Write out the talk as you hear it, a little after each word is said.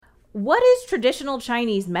What is traditional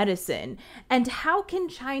Chinese medicine, and how can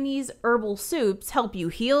Chinese herbal soups help you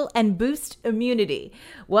heal and boost immunity?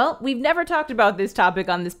 Well, we've never talked about this topic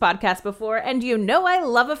on this podcast before, and you know I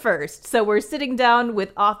love a first. So we're sitting down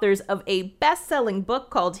with authors of a best-selling book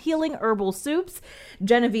called Healing Herbal Soups,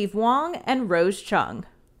 Genevieve Wong and Rose Cheung.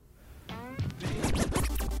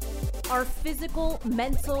 Our physical,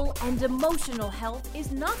 mental, and emotional health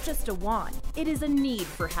is not just a want, it is a need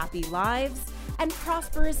for happy lives and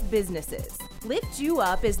prosperous businesses. Lift You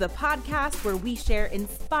Up is the podcast where we share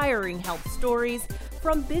inspiring health stories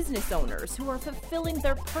from business owners who are fulfilling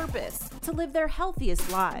their purpose to live their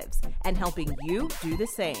healthiest lives and helping you do the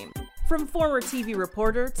same. From former TV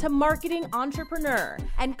reporter to marketing entrepreneur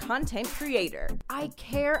and content creator, I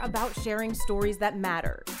care about sharing stories that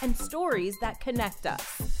matter and stories that connect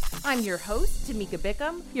us. I'm your host, Tamika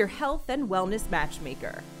Bickham, your health and wellness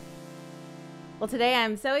matchmaker. Well, today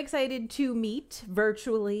I'm so excited to meet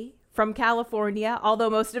virtually from California, although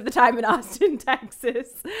most of the time in Austin,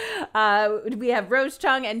 Texas. We have Rose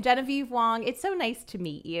Cheung and Genevieve Wong. It's so nice to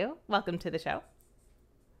meet you. Welcome to the show.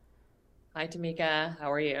 Hi, Tamika.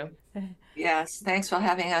 How are you? Yes, thanks for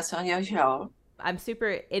having us on your show. I'm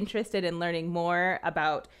super interested in learning more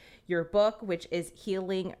about your book, which is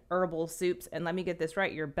Healing Herbal Soups. And let me get this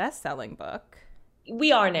right, your best-selling book.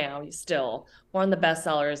 We are now still one of the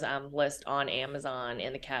bestsellers list on Amazon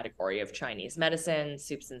in the category of Chinese medicine,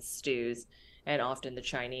 soups and stews, and often the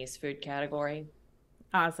Chinese food category.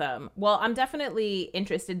 Awesome. Well, I'm definitely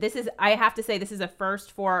interested. I have to say, this is a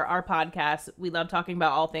first for our podcast. We love talking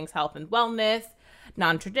about all things health and wellness,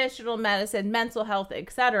 non-traditional medicine, mental health,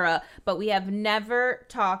 etc. But we have never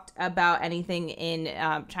talked about anything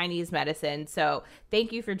in Chinese medicine. So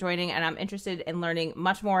thank you for joining, and I'm interested in learning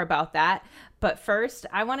much more about that. But first,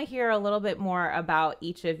 I want to hear a little bit more about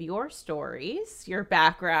each of your stories, your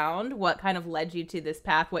background, what kind of led you to this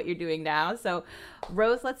path, what you're doing now. So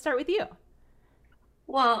Rose, let's start with you.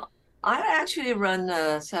 Well, I actually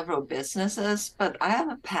run several businesses, but I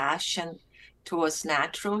have a passion towards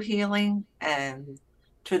natural healing and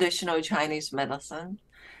traditional Chinese medicine.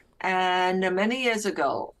 And many years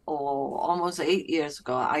ago, or almost 8 years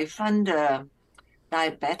ago, I funded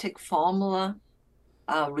diabetic formula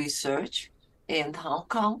research in Hong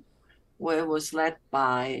Kong, where it was led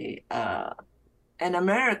by an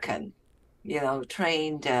American,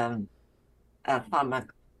 trained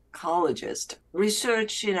pharmacologist.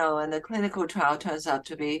 Research, and the clinical trial turns out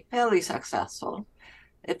to be fairly successful.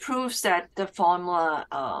 It proves that the formula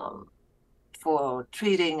for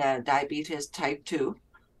treating diabetes type 2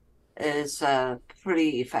 is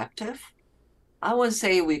pretty effective. I wouldn't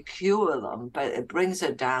say we cure them, but it brings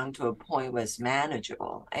it down to a point where it's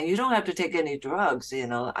manageable. And you don't have to take any drugs,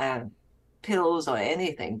 pills or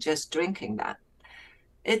anything, just drinking that.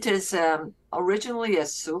 It is originally a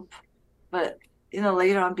soup, but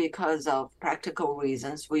later on, because of practical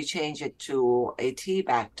reasons, we changed it to a tea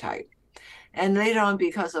bag type. And later on,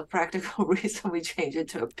 because of practical reason, we changed it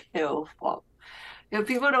to a pill form.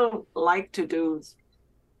 People don't like to do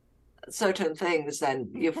certain things, then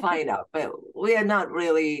you find out, but we are not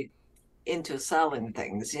really into selling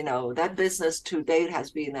things. That business to date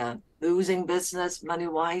has been a losing business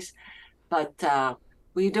money-wise, but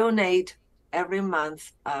we donate every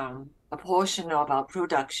month a portion of our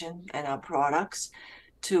production and our products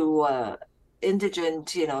to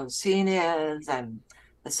indigent, seniors and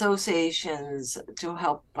associations to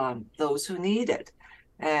help those who need it.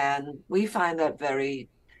 And we find that very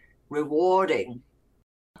rewarding.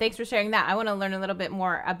 Thanks for sharing that. I want to learn a little bit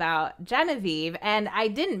more about Genevieve. And I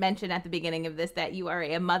didn't mention at the beginning of this that you are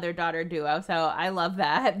a mother-daughter duo. So I love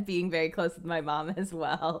that, being very close with my mom as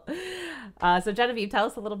well. So Genevieve, tell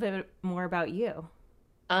us a little bit more about you.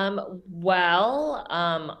 I'm a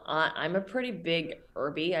pretty big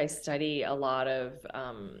herbie. I study a lot of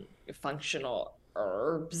functional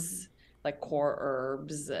herbs, like core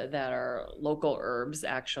herbs that are local herbs,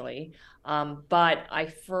 actually. But I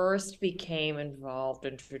first became involved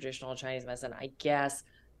in traditional Chinese medicine, I guess,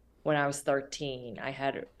 when I was 13. I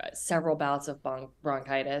had several bouts of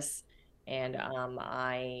bronchitis, and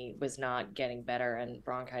I was not getting better, and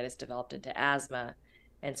bronchitis developed into asthma.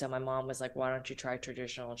 And so my mom was like, why don't you try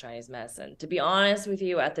traditional Chinese medicine? To be honest with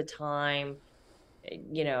you, at the time,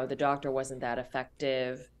 the doctor wasn't that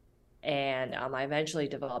effective. And I eventually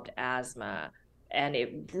developed asthma, and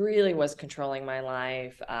it really was controlling my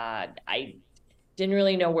life. I didn't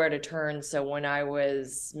really know where to turn. So when I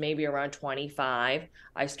was maybe around 25,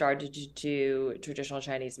 I started to do traditional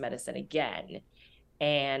Chinese medicine again.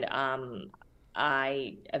 And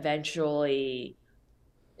I eventually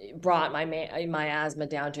brought my asthma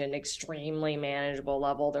down to an extremely manageable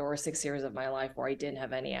level. There were 6 years of my life where I didn't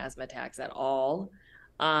have any asthma attacks at all.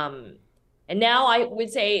 And now I would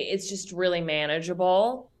say it's just really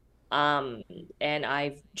manageable. Um, and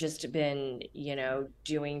I've just been,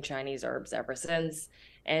 doing Chinese herbs ever since.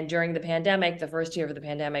 And during the pandemic, the first year of the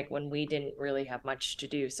pandemic, when we didn't really have much to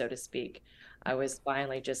do, so to speak, I was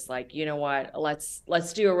finally just like, you know what,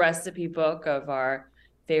 let's do a recipe book of our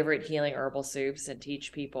favorite healing herbal soups and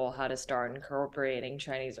teach people how to start incorporating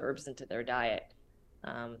Chinese herbs into their diet.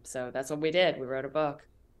 So that's what we did. We wrote a book.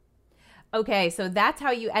 Okay, so that's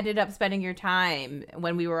how you ended up spending your time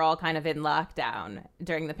when we were all kind of in lockdown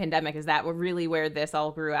during the pandemic. Is that really where this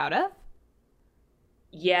all grew out of?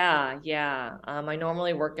 Yeah, yeah. I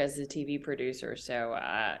normally work as a TV producer, so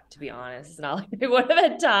to be honest, it's not like I would have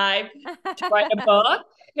had time to write a book.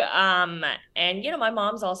 And my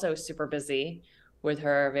mom's also super busy with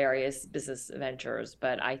her various business ventures,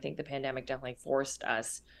 but I think the pandemic definitely forced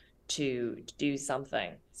us to do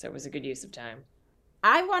something. So it was a good use of time.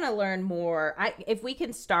 I want to learn more. If we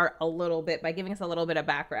can start a little bit by giving us a little bit of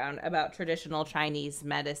background about traditional Chinese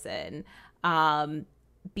medicine,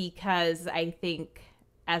 because I think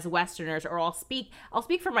as Westerners, or I'll speak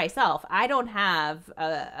for myself. I don't have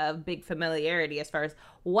a big familiarity as far as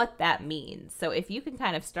what that means. So if you can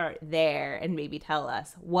kind of start there and maybe tell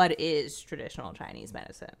us what is traditional Chinese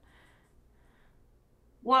medicine.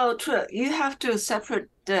 Well, you have to separate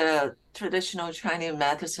the traditional Chinese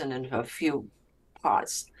medicine into a few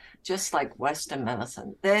parts, just like Western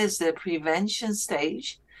medicine. There's the prevention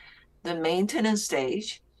stage, the maintenance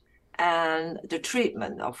stage, and the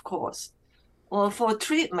treatment, of course. Well, for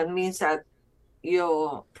treatment means that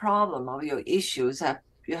your problem or your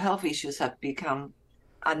health issues have become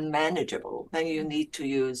unmanageable. Then you need to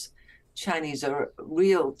use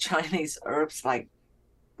real Chinese herbs like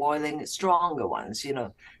boiling stronger ones.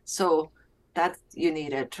 So that you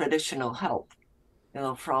need a traditional help,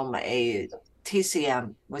 from a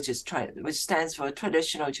TCM, which stands for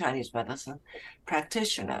Traditional Chinese Medicine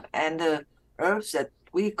Practitioner. And the herbs that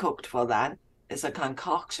we cooked for that is a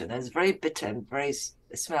concoction. It's very bitter and it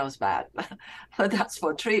smells bad, but that's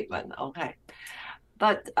for treatment, okay?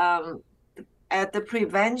 But at the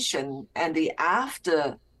prevention and the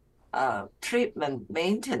after treatment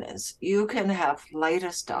maintenance, you can have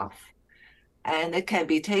lighter stuff, and it can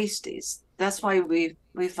be tasty. That's why we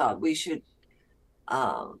thought we should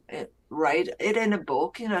write it in a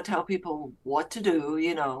book, tell people what to do,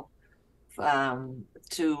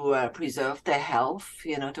 to preserve their health,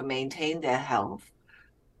 to maintain their health,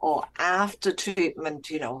 or after treatment,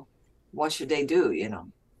 what should they do,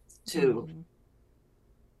 to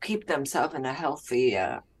keep themselves in a healthy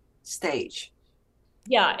stage.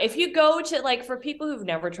 Yeah, if you go to, like, for people who've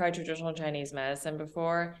never tried traditional Chinese medicine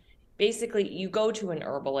before, basically you go to an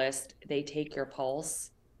herbalist, they take your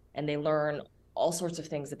pulse and they learn all sorts of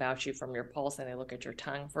things about you from your pulse, and they look at your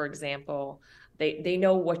tongue, for example. They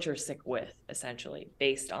know what you're sick with, essentially,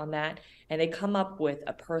 based on that, and they come up with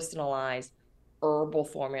a personalized herbal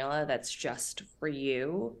formula that's just for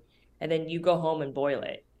you, and then you go home and boil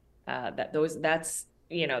it. That's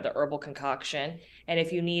the herbal concoction. And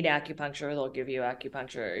if you need acupuncture, they'll give you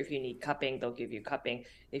acupuncture. If you need cupping, they'll give you cupping.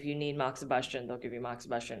 If you need moxibustion, they'll give you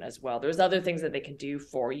moxibustion as well. There's other things that they can do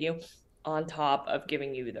for you on top of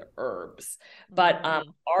giving you the herbs. But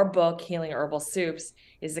our book, Healing Herbal Soups,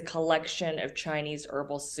 is a collection of Chinese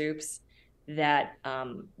herbal soups that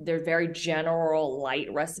they're very general,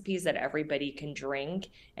 light recipes that everybody can drink,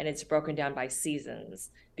 and it's broken down by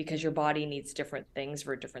seasons because your body needs different things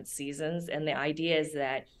for different seasons. And the idea is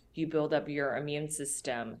that you build up your immune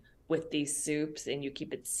system with these soups and you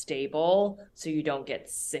keep it stable so you don't get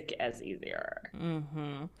sick as easier.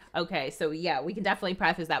 Okay, so yeah, we can definitely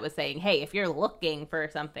preface that with saying, hey, if you're looking for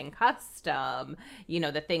something custom,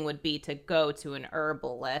 the thing would be to go to an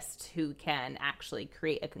herbalist who can actually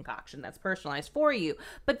create a concoction that's personalized for you.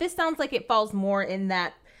 But this sounds like it falls more in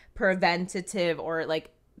that preventative or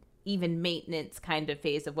like even maintenance kind of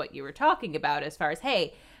phase of what you were talking about, as far as,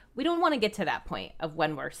 hey, we don't want to get to that point of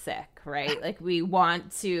when we're sick, right? Like, we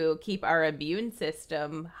want to keep our immune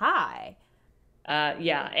system high.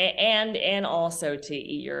 Yeah, and also to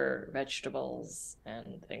eat your vegetables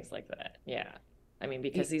and things like that. Yeah, I mean,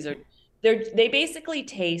 because they basically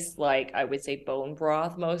taste like, I would say, bone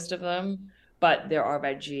broth, most of them, but there are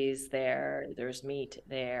veggies there, there's meat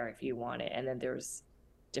there if you want it, and then there's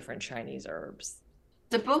different Chinese herbs.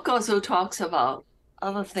 The book also talks about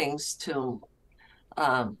other things to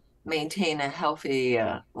maintain a healthy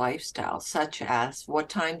lifestyle, such as what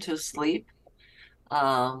time to sleep,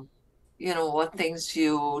 what things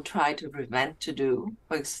you try to prevent to do.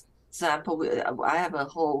 example, I have a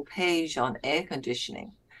whole page on air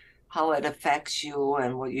conditioning, how it affects you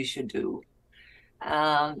and what you should do.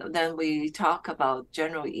 Then we talk about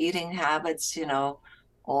general eating habits,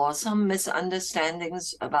 or some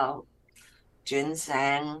misunderstandings about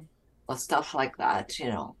ginseng or stuff like that,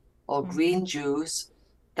 or green juice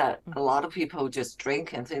that a lot of people just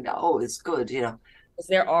drink and think that, oh, it's good. Because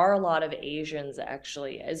there are a lot of Asians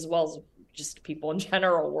actually, as well as just people in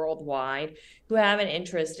general worldwide, who have an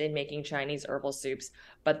interest in making Chinese herbal soups,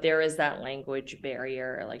 but there is that language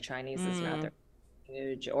barrier. Like Chinese is not their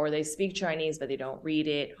language, or they speak Chinese but they don't read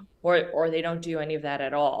it, or they don't do any of that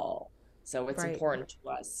at all. So it's important to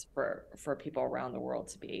us for people around the world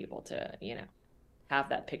to be able to, have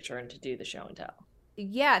that picture and to do the show and tell.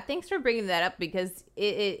 Yeah, thanks for bringing that up, because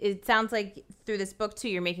it sounds like through this book too,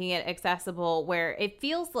 you're making it accessible, where it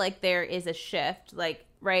feels like there is a shift, like,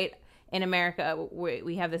 right, in America,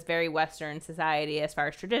 we have this very Western society as far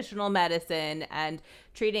as traditional medicine and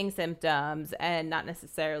treating symptoms and not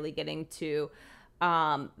necessarily getting to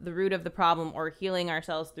the root of the problem or healing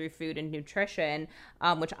ourselves through food and nutrition,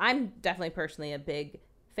 which I'm definitely personally a big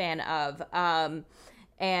fan of.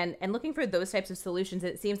 And looking for those types of solutions.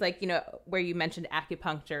 It seems like, where you mentioned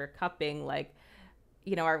acupuncture, cupping, like,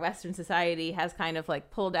 our Western society has kind of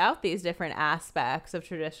like pulled out these different aspects of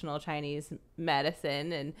traditional Chinese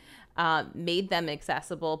medicine and made them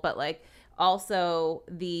accessible. But like also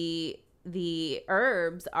the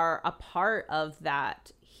herbs are a part of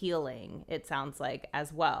that healing, it sounds like,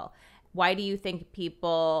 as well. Why do you think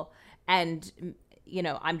people, and,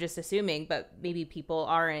 I'm just assuming, but maybe people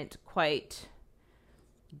aren't quite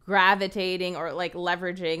gravitating or like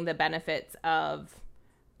leveraging the benefits of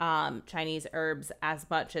Chinese herbs as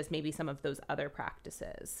much as maybe some of those other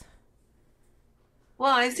practices?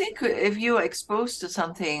 Well, I think if you're exposed to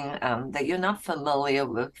something that you're not familiar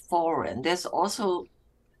with, foreign,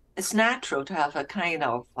 it's natural to have a kind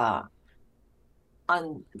of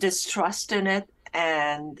distrust in it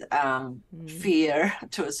and fear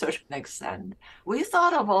to a certain extent. We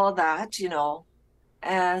thought of all that,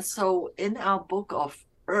 and so in our book of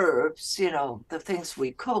herbs, the things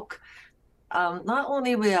we cook, not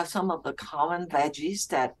only we have some of the common veggies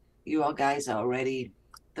that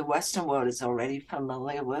the Western world is already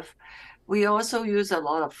familiar with, we also use a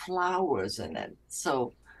lot of flowers in it.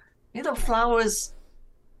 So, flowers,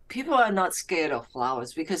 people are not scared of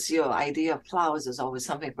flowers because your idea of flowers is always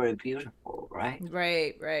something very beautiful, right?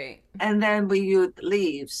 Right. And then we use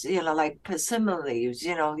leaves, like persimmon leaves,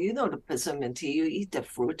 the persimmon tea, you eat the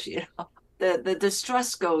fruit, the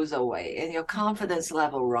distress goes away and your confidence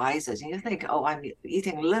level rises. And you think, oh, I'm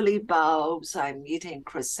eating lily bulbs, I'm eating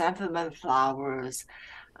chrysanthemum flowers,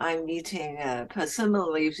 I'm eating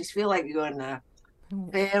persimmon leaves. You feel like you're in a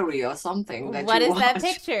fairy or something. What is that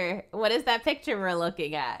picture? What is that picture we're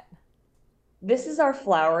looking at? This is our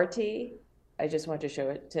flower tea. I just want to show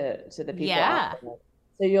it to the people. Yeah.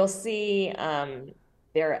 So you'll see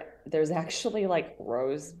there's actually like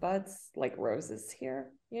rose buds, like roses here,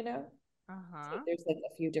 So there's like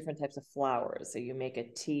a few different types of flowers. So you make a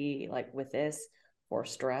tea like with this for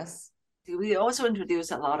stress. We also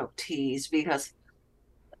introduce a lot of teas because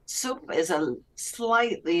soup is a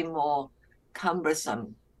slightly more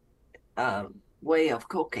cumbersome way of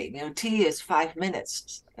cooking. Tea is 5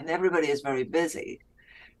 minutes and everybody is very busy.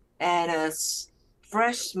 And a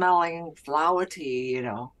fresh smelling flower tea,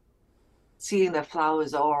 seeing the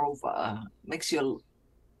flowers all over makes you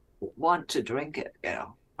want to drink it.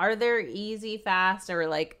 Are there easy, fast, or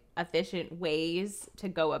like efficient ways to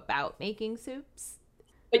go about making soups?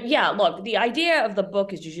 But yeah, look, the idea of the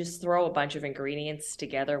book is you just throw a bunch of ingredients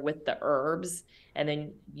together with the herbs, and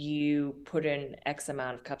then you put in X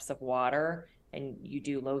amount of cups of water, and you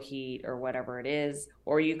do low heat or whatever it is,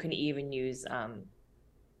 or you can even use, I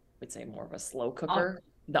would say more of a slow cooker,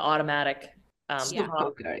 the automatic slow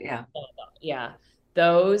cooker, yeah,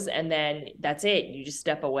 those, and then that's it. You just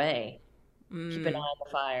step away, keep an eye on the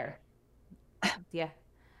fire. Yeah,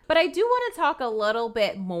 but I do want to talk a little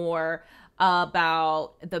bit more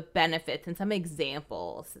about the benefits and some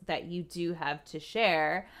examples that you do have to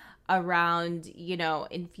share around,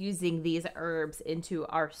 infusing these herbs into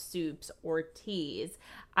our soups or teas.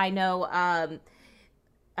 I know,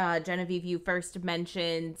 Genevieve, you first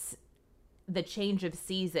mentioned the change of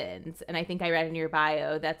seasons, and I think I read in your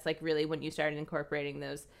bio that's like really when you started incorporating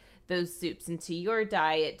those soups into your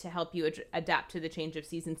diet to help you adapt to the change of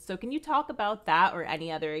seasons. So can you talk about that or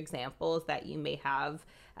any other examples that you may have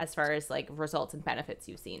as far as like results and benefits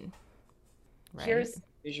you've seen? Right. Here's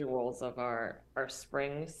visuals of our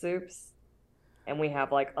spring soups, and we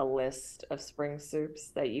have like a list of spring soups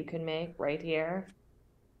that you can make right here.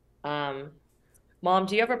 Mom,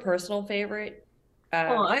 do you have a personal favorite?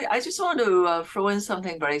 Well, I just want to throw in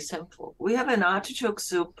something very simple. We have an artichoke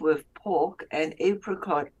soup with pork and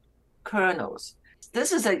apricot kernels.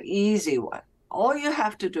 This is an easy one. All you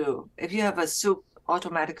have to do, if you have a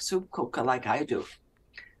automatic soup cooker like I do,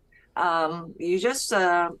 you just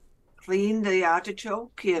clean the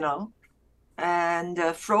artichoke, and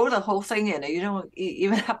throw the whole thing in. You don't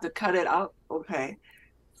even have to cut it up, okay?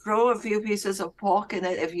 Throw a few pieces of pork in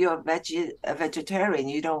it. If you're a vegetarian,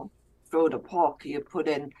 you don't throw the pork. You put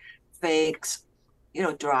in fakes,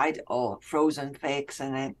 dried or frozen fakes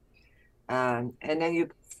in it. And then you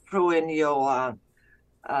throw in your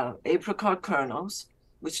apricot kernels,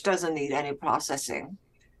 which doesn't need any processing.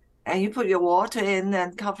 And you put your water in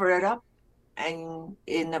and cover it up. And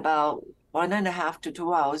in about 1.5 to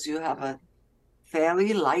 2 hours, you have a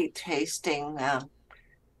fairly light tasting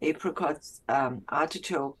apricot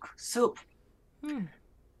artichoke soup.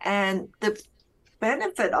 And the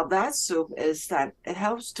benefit of that soup is that it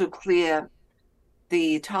helps to clear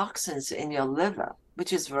the toxins in your liver,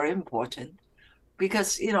 which is very important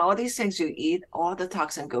because, all these things you eat, all the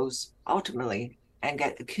toxin goes ultimately and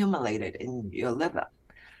get accumulated in your liver.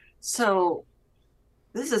 So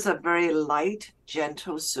this is a very light,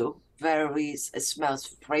 gentle soup. It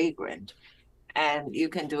smells fragrant, and you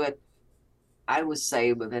can do it, I would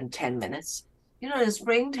say, within 10 minutes. In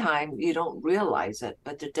springtime, you don't realize it,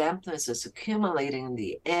 but the dampness is accumulating in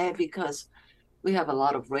the air because we have a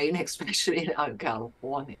lot of rain, especially in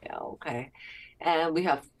California, okay? And we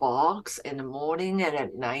have fogs in the morning and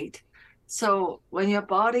at night. So when your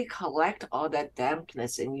body collects all that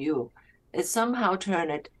dampness in you, it somehow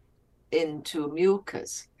turns it into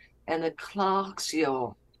mucus, and it clogs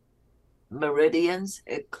your meridians,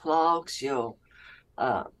 it clogs your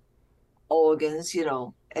organs,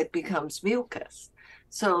 it becomes mucus.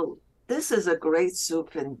 So this is a great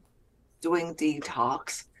soup in doing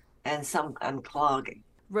detox and some unclogging.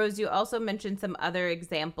 Rose, you also mentioned some other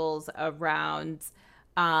examples around,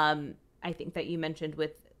 I think that you mentioned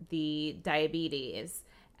with the diabetes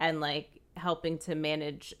and like helping to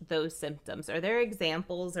manage those symptoms. Are there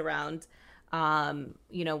examples around,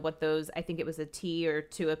 what those, I think it was a tea or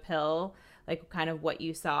to a pill, like kind of what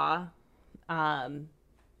you saw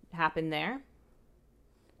happen there?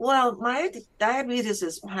 Well, my diabetes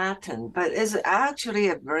is patent, but it's actually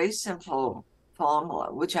a very simple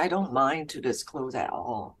formula, which I don't mind to disclose at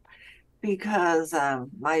all, because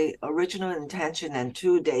my original intention and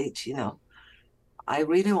to date, I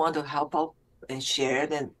really want to help out and share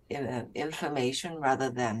the information rather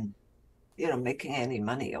than, making any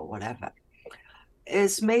money or whatever.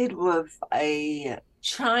 It's made with a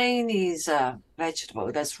Chinese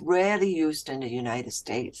vegetable that's rarely used in the United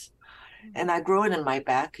States, and I grow it in my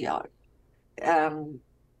backyard.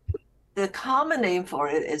 The common name for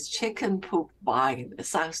it is chicken poop vine. It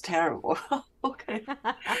sounds terrible, okay?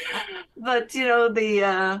 But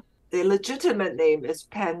the legitimate name is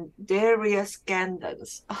Pandaria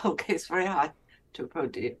scandens. Okay, it's very hard to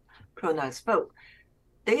pronounce. But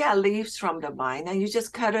they are leaves from the vine, and you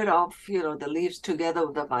just cut it off, the leaves together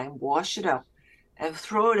with the vine, wash it up, and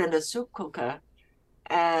throw it in the soup cooker,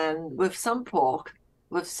 and with some pork,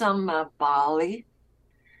 with some barley,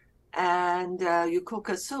 and you cook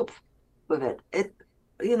a soup with it.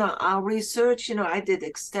 Our research, I did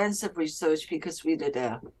extensive research because we did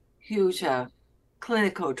a huge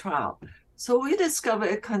clinical trial. So we discovered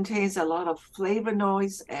it contains a lot of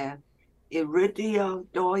flavonoids and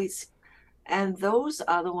iridoids, and those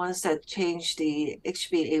are the ones that change the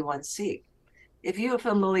HbA1c. If you're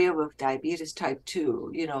familiar with diabetes type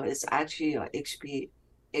 2, it's actually your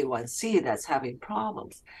HbA1c that's having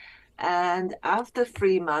problems. And after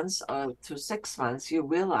 3 months or to 6 months, you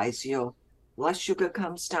realize your blood sugar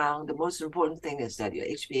comes down. The most important thing is that your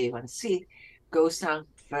HbA1c goes down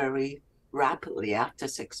very rapidly after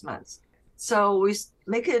 6 months. So we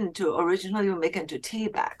originally we make it into tea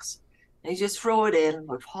bags. And you just throw it in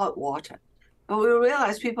with hot water. But we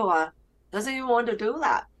realize people doesn't even want to do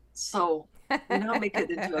that. So we now make it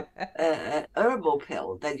into a herbal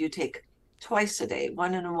pill that you take twice a day,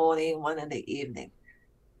 one in the morning, one in the evening.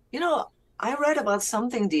 I read about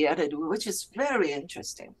something the other day, which is very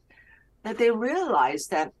interesting, that they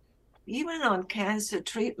realized that even on cancer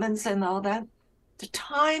treatments and all that, the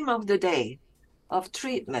time of the day of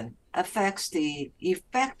treatment affects the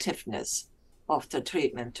effectiveness of the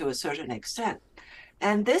treatment to a certain extent.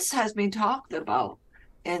 And this has been talked about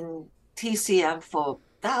in TCM for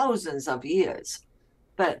thousands of years.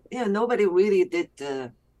 But, nobody really did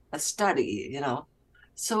a study,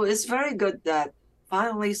 So it's very good that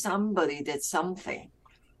finally somebody did something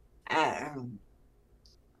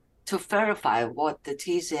to verify what the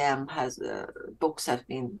TCM has books have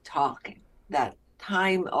been talking, that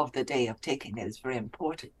time of the day of taking it is very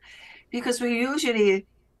important. Because we usually,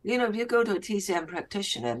 if you go to a TCM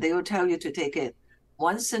practitioner, they will tell you to take it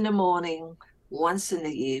once in the morning, once in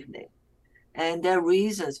the evening. And there are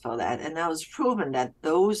reasons for that. And now it's proven that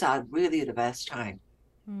those are really the best time.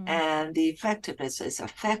 And the effectiveness is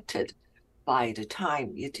affected by the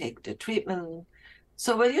time you take the treatment.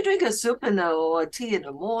 So when you drink a soup or tea in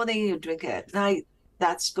the morning, you drink it at night,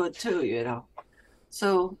 that's good too.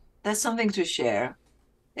 So that's something to share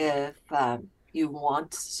if you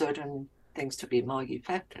want certain things to be more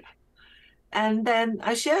effective. And then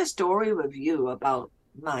I share a story with you about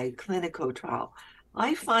my clinical trial.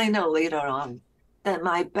 I find out later on that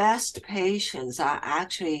my best patients are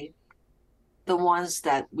actually the ones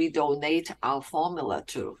that we donate our formula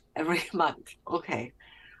to every month. Okay.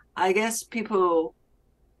 I guess people,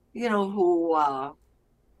 who are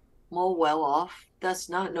more well off does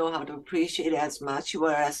not know how to appreciate it as much.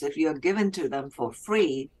 Whereas if you're given to them for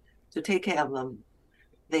free to take care of them,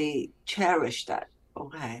 they cherish that.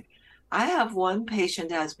 Okay. I have one patient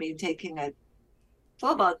that has been taking it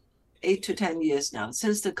for about 8 to 10 years now,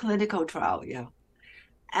 since the clinical trial, yeah.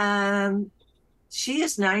 And she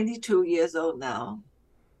is 92 years old now.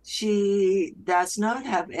 She does not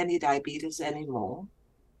have any diabetes anymore.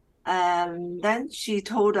 And then she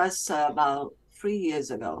told us about 3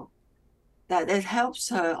 years ago that it helps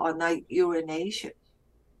her on night urination.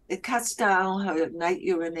 It cuts down her night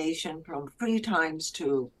urination from 3 times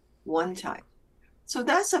to 1 time. So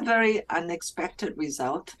that's a very unexpected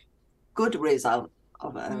result, good result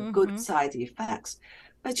of good side effects.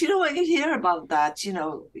 But when you hear about that,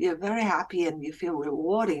 you're very happy and you feel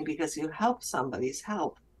rewarding because you help somebody's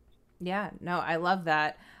health. Yeah, no, I love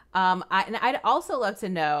that. And I'd also love to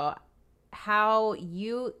know how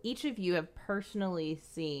each of you have personally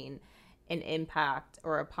seen an impact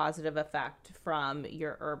or a positive effect from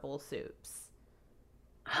your herbal soups.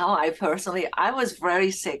 How I was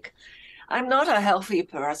very sick. I'm not a healthy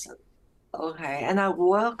person. Okay. And I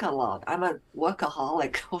work a lot. I'm a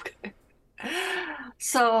workaholic. Okay.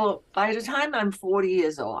 So by the time I'm 40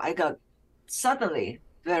 years old, I got suddenly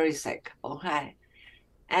very sick. Okay.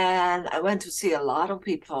 And I went to see a lot of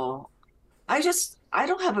people. I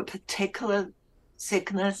don't have a particular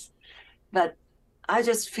sickness, but I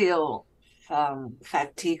just feel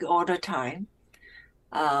fatigue all the time.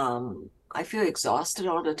 I feel exhausted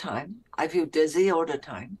all the time. I feel dizzy all the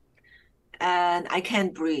time. And I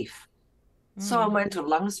can't breathe. So I went to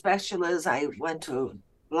lung specialists. I went to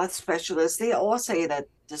blood specialists. They all say that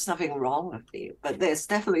there's nothing wrong with me, but there's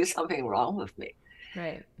definitely something wrong with me.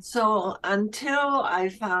 Right. So until I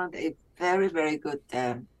found a very, very good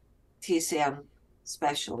TCM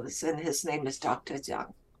specialist, and his name is Dr.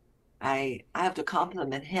 Cheung, I have to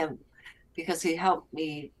compliment him because he helped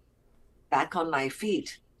me back on my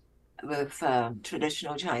feet with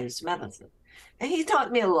traditional Chinese medicine. And he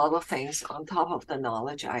taught me a lot of things on top of the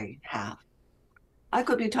knowledge I have. I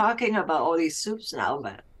could be talking about all these soups now,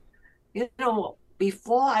 but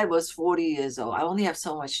before I was 40 years old, I only have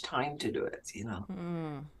so much time to do it,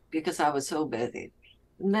 because I was so busy.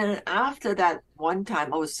 And then after that one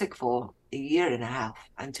time, I was sick for a year and a half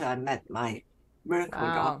until I met my miracle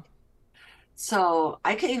doctor. So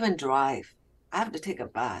I can't even drive. I have to take a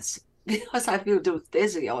bus because I feel too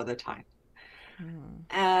dizzy all the time.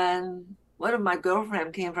 And one of my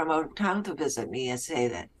girlfriends came from out of town to visit me and say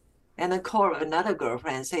that. And I called another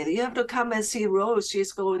girlfriend and said, you have to come and see Rose.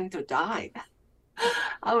 She's going to die.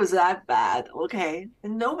 I was that bad, okay?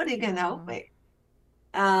 And nobody can help me.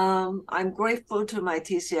 I'm grateful to my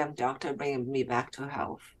TCM doctor bringing me back to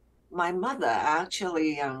health. My mother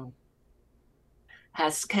actually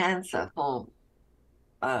has cancer from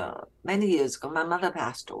many years ago. My mother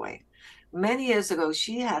passed away. Many years ago,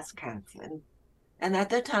 she has cancer. And at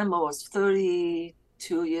that time, I was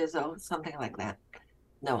 32 years old, something like that.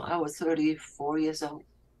 No, I was 34 years old,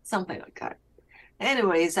 something like that.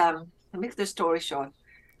 Anyways, to make the story short,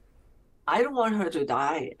 I don't want her to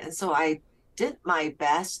die. And so I did my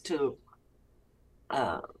best to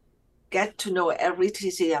get to know every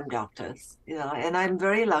TCM doctor, and I'm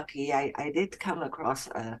very lucky. I did come across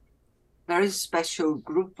a very special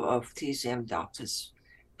group of TCM doctors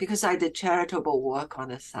because I did charitable work on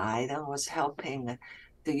the side and was helping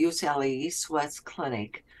the UCLA East West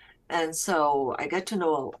Clinic. And so I get to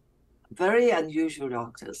know very unusual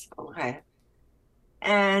doctors, okay?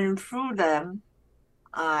 And through them,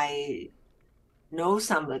 I know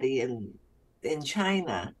somebody in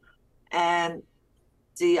China. And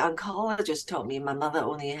the oncologist told me my mother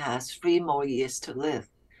only has 3 more years to live.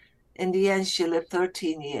 In the end, she lived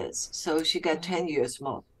 13 years, so she got 10 years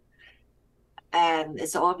more. And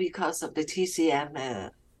it's all because of the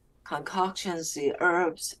TCM concoctions, the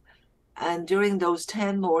herbs. And during those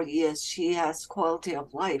 10 more years, she has quality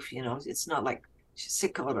of life. It's not like she's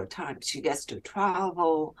sick all the time. She gets to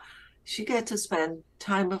travel. She gets to spend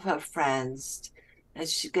time with her friends, and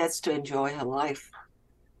she gets to enjoy her life.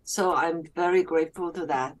 So I'm very grateful to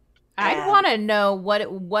that. I'd want to know what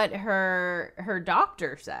her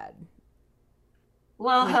doctor said.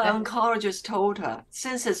 Well, her oncologist told her,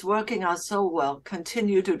 since it's working out so well,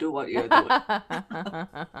 continue to do what you're doing.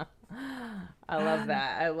 I love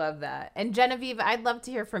that. I love that. And Genevieve, I'd love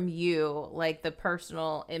to hear from you, like the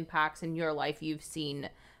personal impacts in your life you've seen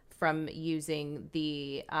from using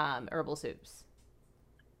the herbal soups.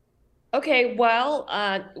 Okay, well,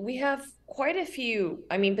 we have quite a few.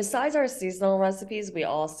 I mean, besides our seasonal recipes, we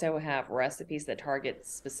also have recipes that target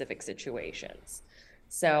specific situations.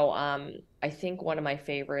 So I think one of my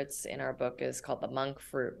favorites in our book is called the monk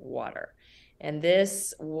fruit water. And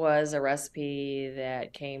this was a recipe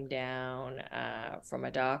that came down from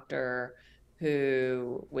a doctor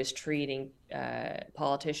who was treating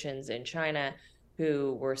politicians in China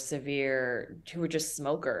who were just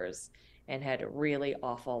smokers and had really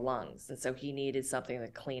awful lungs. And so he needed something to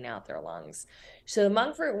clean out their lungs. So the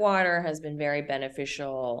monk fruit water has been very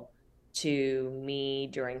beneficial to me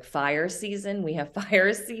during fire season. We have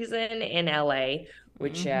fire season in LA,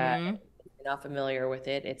 which if you're not familiar with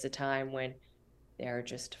it, it's a time when there are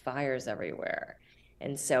just fires everywhere.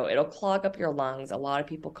 And so it'll clog up your lungs. A lot of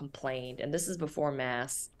people complained, and this is before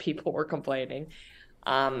mass, people were complaining.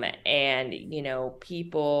 And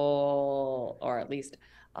people, or at least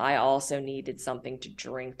I also needed something to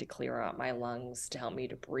drink to clear out my lungs to help me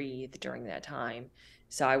to breathe during that time.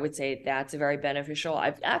 So I would say that's very beneficial.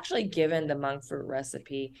 I've actually given the monk fruit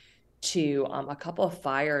recipe to a couple of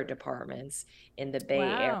fire departments in the Bay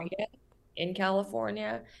Area in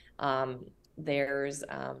California. There's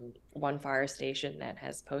one fire station that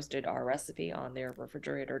has posted our recipe on their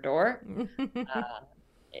refrigerator door.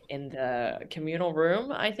 In the communal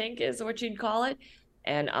room, I think is what you'd call it.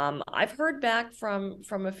 And I've heard back from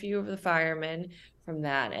a few of the firemen from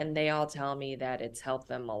that, and they all tell me that it's helped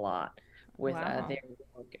them a lot with their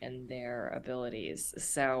work and their abilities.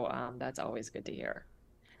 So that's always good to hear.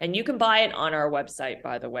 And you can buy it on our website,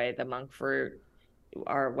 by the way, the monk fruit.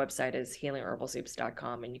 Our website is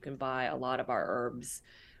healingherbalsoups.com, and you can buy a lot of our herbs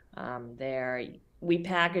there. We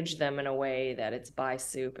package them in a way that it's by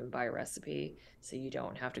soup and by recipe, so you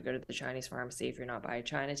don't have to go to the Chinese pharmacy if you're not by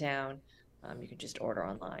Chinatown. You can just order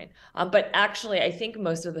online. But actually, I think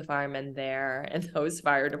most of the firemen there and those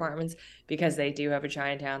fire departments, because they do have a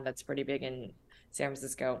Chinatown that's pretty big in San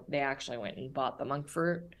Francisco, they actually went and bought the monk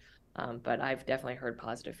fruit. But I've definitely heard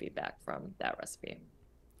positive feedback from that recipe.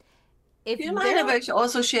 If you might have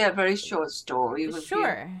also share a very short story with you.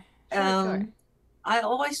 Sure. I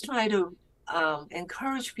always try to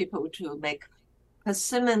encourage people to make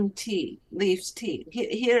persimmon leaves tea.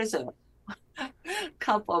 Here's a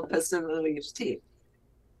cup of persimmon leaves tea.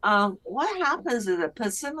 What happens is that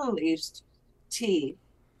persimmon leaves tea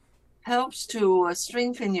helps to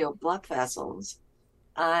strengthen your blood vessels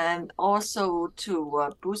and also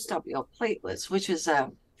to boost up your platelets, which is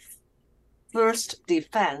a first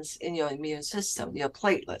defense in your immune system, your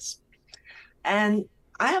platelets. And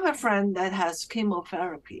I have a friend that has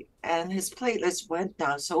chemotherapy, and his platelets went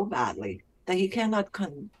down so badly that he cannot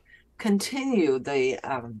continue the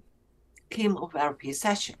chemotherapy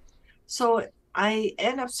session. So I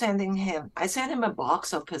end up sent him a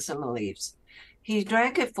box of persimmon leaves. He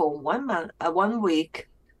drank it for 1 week,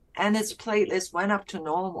 and his platelets went up to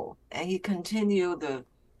normal, and he continued the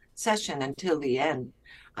session until the end.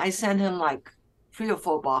 I sent him like 3 or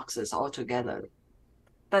 4 boxes altogether.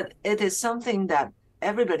 But it is something that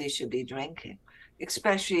everybody should be drinking,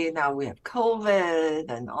 especially now we have COVID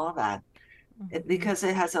and all that, because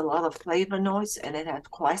it has a lot of flavonoids and it has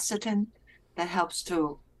quercetin that helps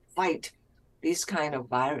to fight these kind of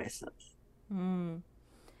viruses.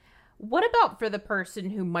 What about for the person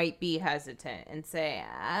who might be hesitant and say,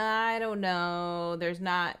 I don't know, there's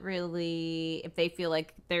not really, if they feel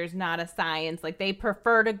like there's not a science, like they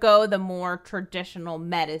prefer to go the more traditional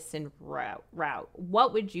medicine route,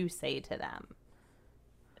 what would you say to them?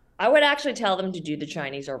 I would actually tell them to do the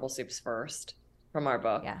Chinese herbal soups first from our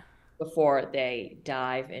book before they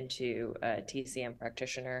dive into a TCM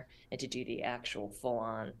practitioner and to do the actual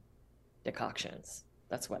full-on decoctions.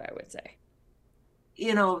 That's what I would say.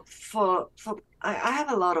 I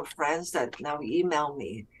have a lot of friends that now email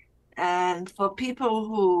me, and for people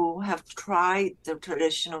who have tried the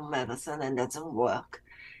traditional medicine and doesn't work,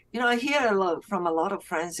 I hear from a lot of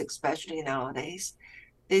friends, especially nowadays,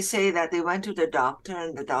 they say that they went to the doctor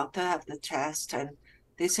and the doctor have the test and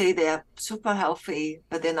they say they are super healthy,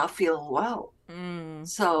 but they're not feeling well.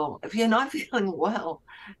 So if you're not feeling well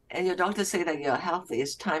and your doctor say that you're healthy,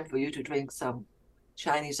 it's time for you to drink some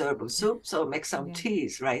Chinese herbal soups or make some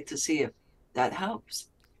teas, right? To see if that helps.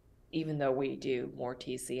 Even though we do more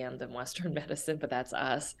TCM than Western medicine, but that's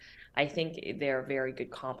us. I think they're very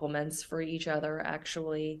good complements for each other,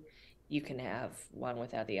 actually. You can have one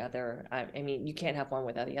without the other. I mean, you can't have one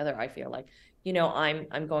without the other, I feel like.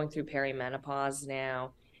 I'm going through perimenopause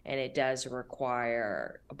now, and it does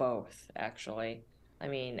require both, actually. I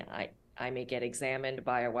mean, I may get examined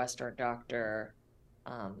by a Western doctor,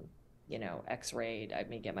 um, x-rayed. I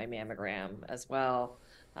may get my mammogram as well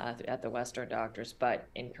at the Western doctors. But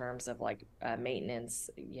in terms of like maintenance,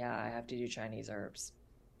 yeah, I have to do Chinese herbs.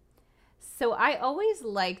 So I always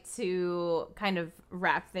like to kind of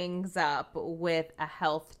wrap things up with a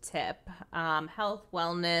health tip, health,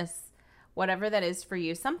 wellness, whatever that is for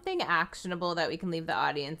you, something actionable that we can leave the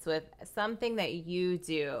audience with, something that you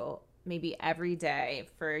do maybe every day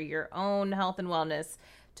for your own health and wellness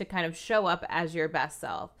to kind of show up as your best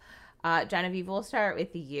self. Genevieve, we'll start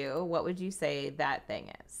with you. What would you say that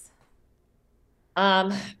thing is?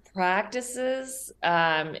 Practices.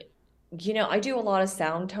 I do a lot of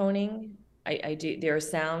sound toning. I do. There are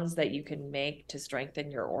sounds that you can make to strengthen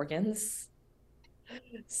your organs.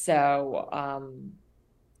 So,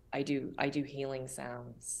 I do healing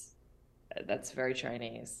sounds. That's very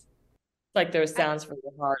Chinese. Like there's sounds for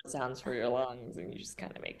your heart, sounds for your lungs, and you just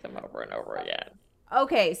kind of make them over and over again.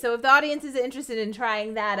 Okay, so if the audience is interested in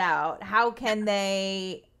trying that out, how can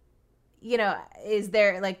they, is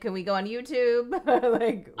there, like, can we go on YouTube?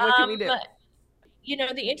 Like, what can we do?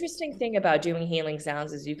 The interesting thing about doing healing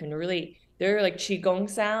sounds is there are like qigong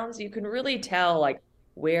sounds. You can really tell like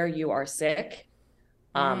where you are sick,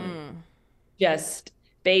 just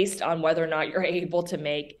based on whether or not you're able to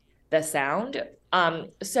make the sound.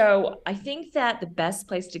 So I think that the best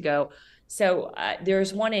place to go. So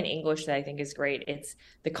there's one in English that I think is great. It's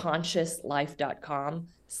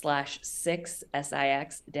theconsciouslife.com/six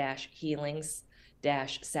SIX dash healings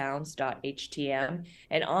dash sounds.htm.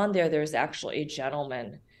 And on there's actually a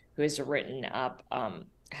gentleman who has written up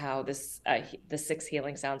how the 6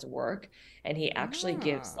 healing sounds work, and he actually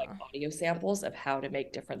gives like audio samples of how to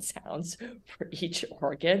make different sounds for each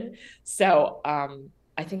organ. So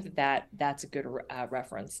I think that's a good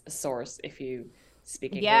reference source if you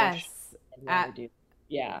speak English. Yes.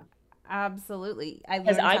 Yeah, absolutely.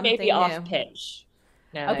 Because I may be off pitch.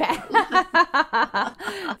 No, okay.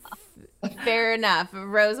 Fair enough.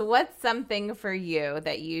 Rose, what's something for you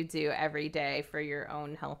that you do every day for your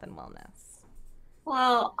own health and wellness?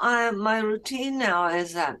 Well, my routine now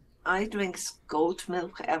is that I drink goat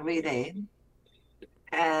milk every day,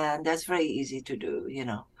 and that's very easy to do,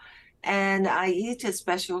 And I eat a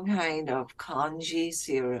special kind of congee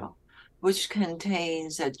cereal, which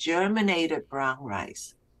contains a germinated brown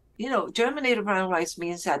rice. Germinated brown rice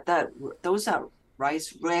means that those are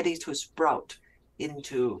rice ready to sprout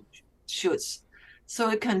into shoots.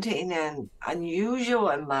 So it contains an unusual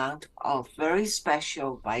amount of very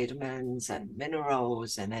special vitamins and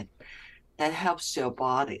minerals in it that helps your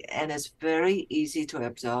body. And it's very easy to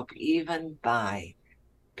absorb even by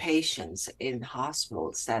patients in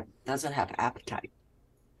hospitals that doesn't have appetite.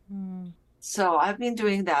 So I've been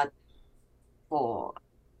doing that for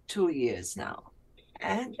 2 years now,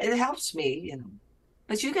 and it helps me,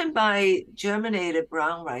 But you can buy germinated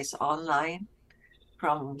brown rice online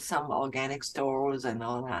from some organic stores and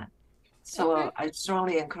all that. So I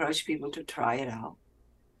strongly encourage people to try it out.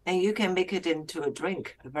 And you can make it into a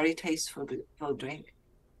drink, a very tasteful drink.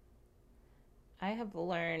 I have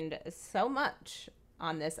learned so much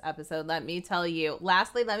on this episode, let me tell you.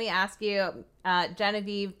 Lastly, let me ask you,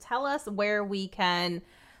 Genevieve, tell us where we can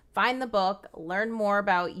find the book, learn more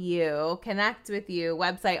about you, connect with you,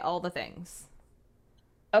 website, all the things.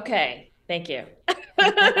 Okay, thank you.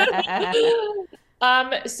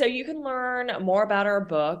 So you can learn more about our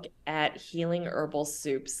book at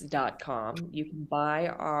healingherbalsoups.com. You can buy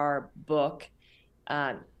our book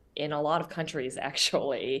in a lot of countries,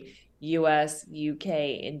 actually. US, UK,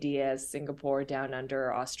 India, Singapore, Down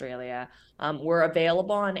Under, Australia. We're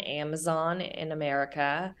available on Amazon in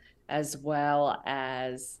America, as well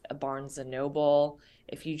as Barnes & Noble.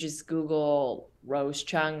 If you just Google Rose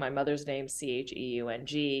Cheung, my mother's name,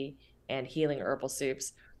 Cheung, and Healing Herbal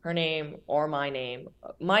Soups, her name or my name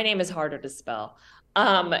is harder to spell.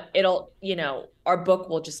 Our book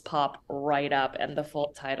will just pop right up, and the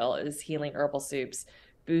full title is Healing Herbal Soups,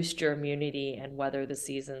 boost your immunity and weather the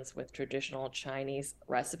seasons with traditional Chinese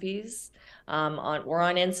recipes. We're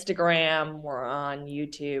on Instagram, we're on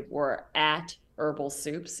YouTube, we're at Herbal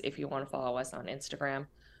Soups if you want to follow us on Instagram.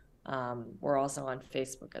 We're also on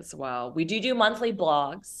Facebook as well. We do monthly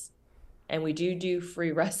blogs, and we do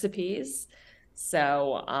free recipes.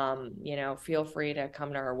 So, feel free to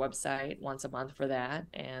come to our website once a month for that.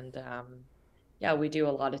 And yeah, we do a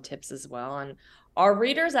lot of tips as well. And our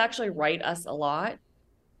readers actually write us a lot,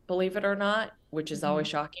 believe it or not, which is always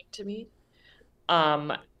shocking to me.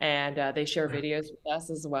 And they share videos with us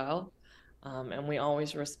as well. And we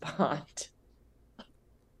always respond.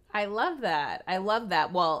 I love that. I love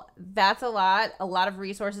that. Well, that's a lot of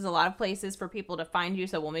resources, a lot of places for people to find you.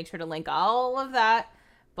 So we'll make sure to link all of that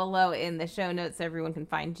below in the show notes so everyone can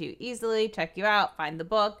find you easily, check you out, find the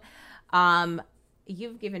book.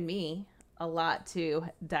 You've given me a lot to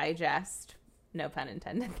digest. No pun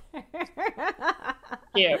intended there.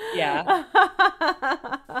 Yeah.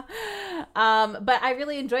 But I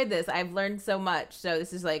really enjoyed this. I've learned so much. So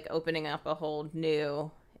this is like opening up a whole new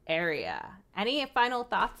area. Any final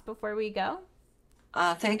thoughts before we go?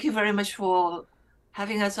 Thank you very much for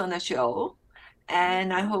having us on the show.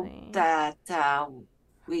 And I hope that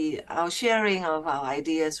our sharing of our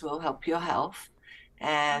ideas will help your health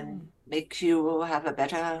and make you have a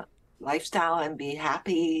better lifestyle and be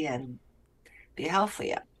happy and be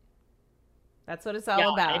healthier. That's what it's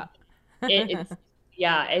all about. And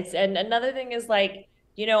another thing is like,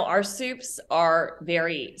 our soups are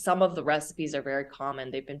some of the recipes are very common.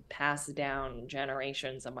 They've been passed down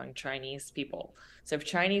generations among Chinese people. So if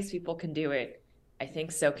Chinese people can do it, I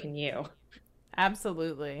think so can you.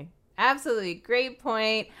 Absolutely. Absolutely. Great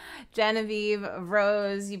point. Genevieve,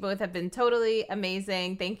 Rose, you both have been totally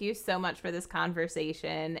amazing. Thank you so much for this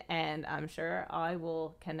conversation. And I'm sure I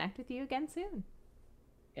will connect with you again soon.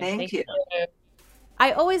 Thank you.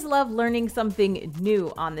 I always love learning something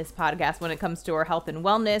new on this podcast when it comes to our health and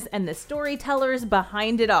wellness and the storytellers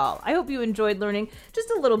behind it all. I hope you enjoyed learning just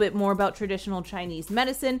a little bit more about traditional Chinese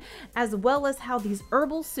medicine, as well as how these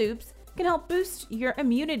herbal soups can help boost your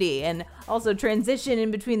immunity and also transition in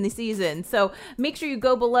between the seasons. So make sure you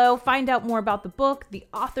go below, find out more about the book, the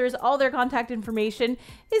authors, all their contact information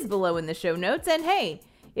is below in the show notes. And hey,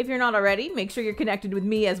 if you're not already, make sure you're connected with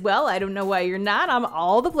me as well. I don't know why you're not. I'm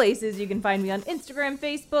all the places. You can find me on Instagram,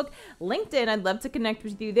 Facebook, LinkedIn. I'd love to connect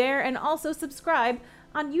with you there, and also subscribe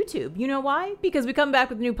on YouTube. You know why? Because we come back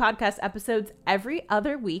with new podcast episodes every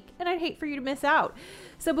other week, and I'd hate for you to miss out.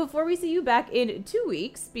 So before we see you back in 2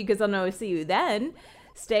 weeks, because I'll know I'll see you then,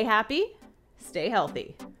 stay happy, stay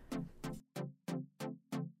healthy.